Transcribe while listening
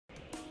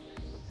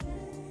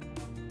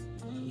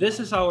This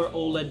is our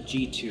OLED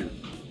G2.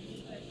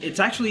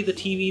 It's actually the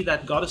TV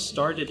that got us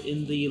started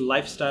in the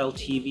lifestyle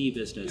TV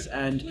business,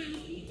 and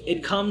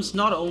it comes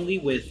not only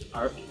with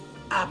our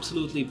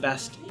absolutely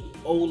best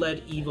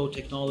OLED Evo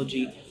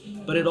technology,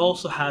 but it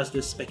also has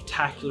this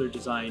spectacular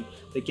design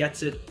that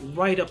gets it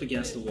right up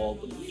against the wall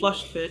with a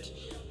flush fit,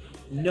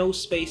 no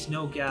space,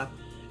 no gap,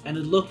 and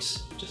it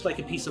looks just like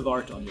a piece of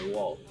art on your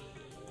wall.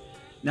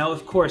 Now,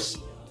 of course,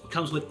 it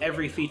comes with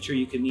every feature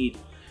you can need,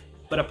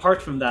 but apart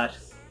from that,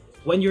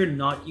 when you're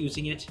not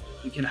using it,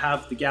 you can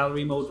have the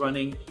gallery mode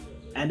running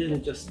and it'll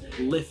just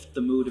lift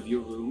the mood of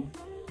your room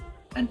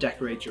and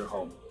decorate your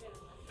home.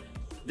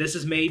 This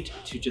is made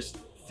to just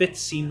fit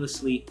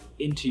seamlessly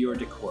into your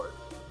decor,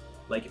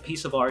 like a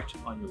piece of art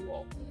on your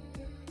wall.